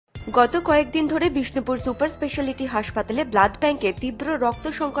গত কয়েকদিন ধরে বিষ্ণুপুর সুপার স্পেশালিটি হাসপাতালে ব্লাড ব্যাংকে তীব্র রক্ত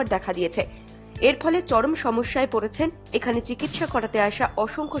সংকট দেখা দিয়েছে। এর ফলে চরম সমস্যায় পড়েছেন এখানে চিকিৎসা করাতে আসা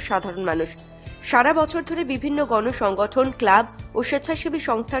অসংখ্য সাধারণ মানুষ। সারা বছর ধরে বিভিন্ন গণসংগঠন, ক্লাব ও স্বেচ্ছাসেবী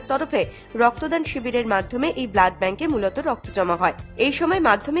সংস্থার তরফে রক্তদান শিবিরের মাধ্যমে এই ব্লাড ব্যাংকে মূলত রক্ত জমা হয়। এই সময়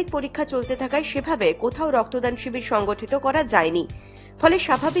মাধ্যমিক পরীক্ষা চলতে থাকায় সেভাবে কোথাও রক্তদান শিবির সংগঠিত করা যায়নি। ফলে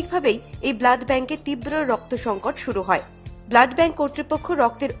স্বাভাবিকভাবেই এই ব্লাড ব্যাংকে তীব্র রক্ত সংকট শুরু হয়। ব্লাড ব্যাংক কর্তৃপক্ষ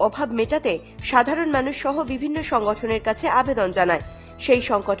রক্তের অভাব মেটাতে সাধারণ মানুষ সহ বিভিন্ন সংগঠনের কাছে আবেদন জানায়। সেই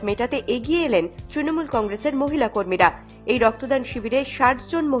সংকট মেটাতে এগিয়ে এলেন তৃণমূল কংগ্রেসের মহিলা কর্মীরা। এই রক্তদান শিবিরে ৬০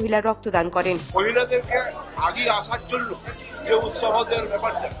 জন মহিলা রক্তদান করেন। মহিলাদেরকে আগে আসার জন্য যে উৎসাহ দেওয়ার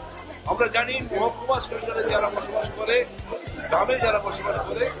ব্যাপারটা আমরা জানি, মহকুমা সেন্টারে যারা বসবাস করে, গ্রামে যারা বসবাস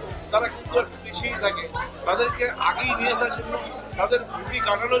করে, তারা কিন্তু একটু পিছিয়ে থাকে। তাদেরকে আগেই নিয়ে আসার জন্য, তাদের ভীতি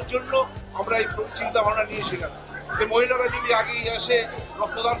কাটানোর জন্য আমরা এই চিন্তা ভাবনা নিয়েছিলাম যে মহিলারা যদি আগেই এসে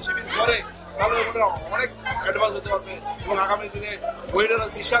রক্তদান শিবির করে তাহলে ওরা অনেক অ্যাডভান্স হতে পারবে এবং আগামী দিনে মহিলারা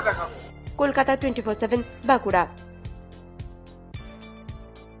দিশা দেখাবে। কলকাতা 24/7 বাঁকুড়া।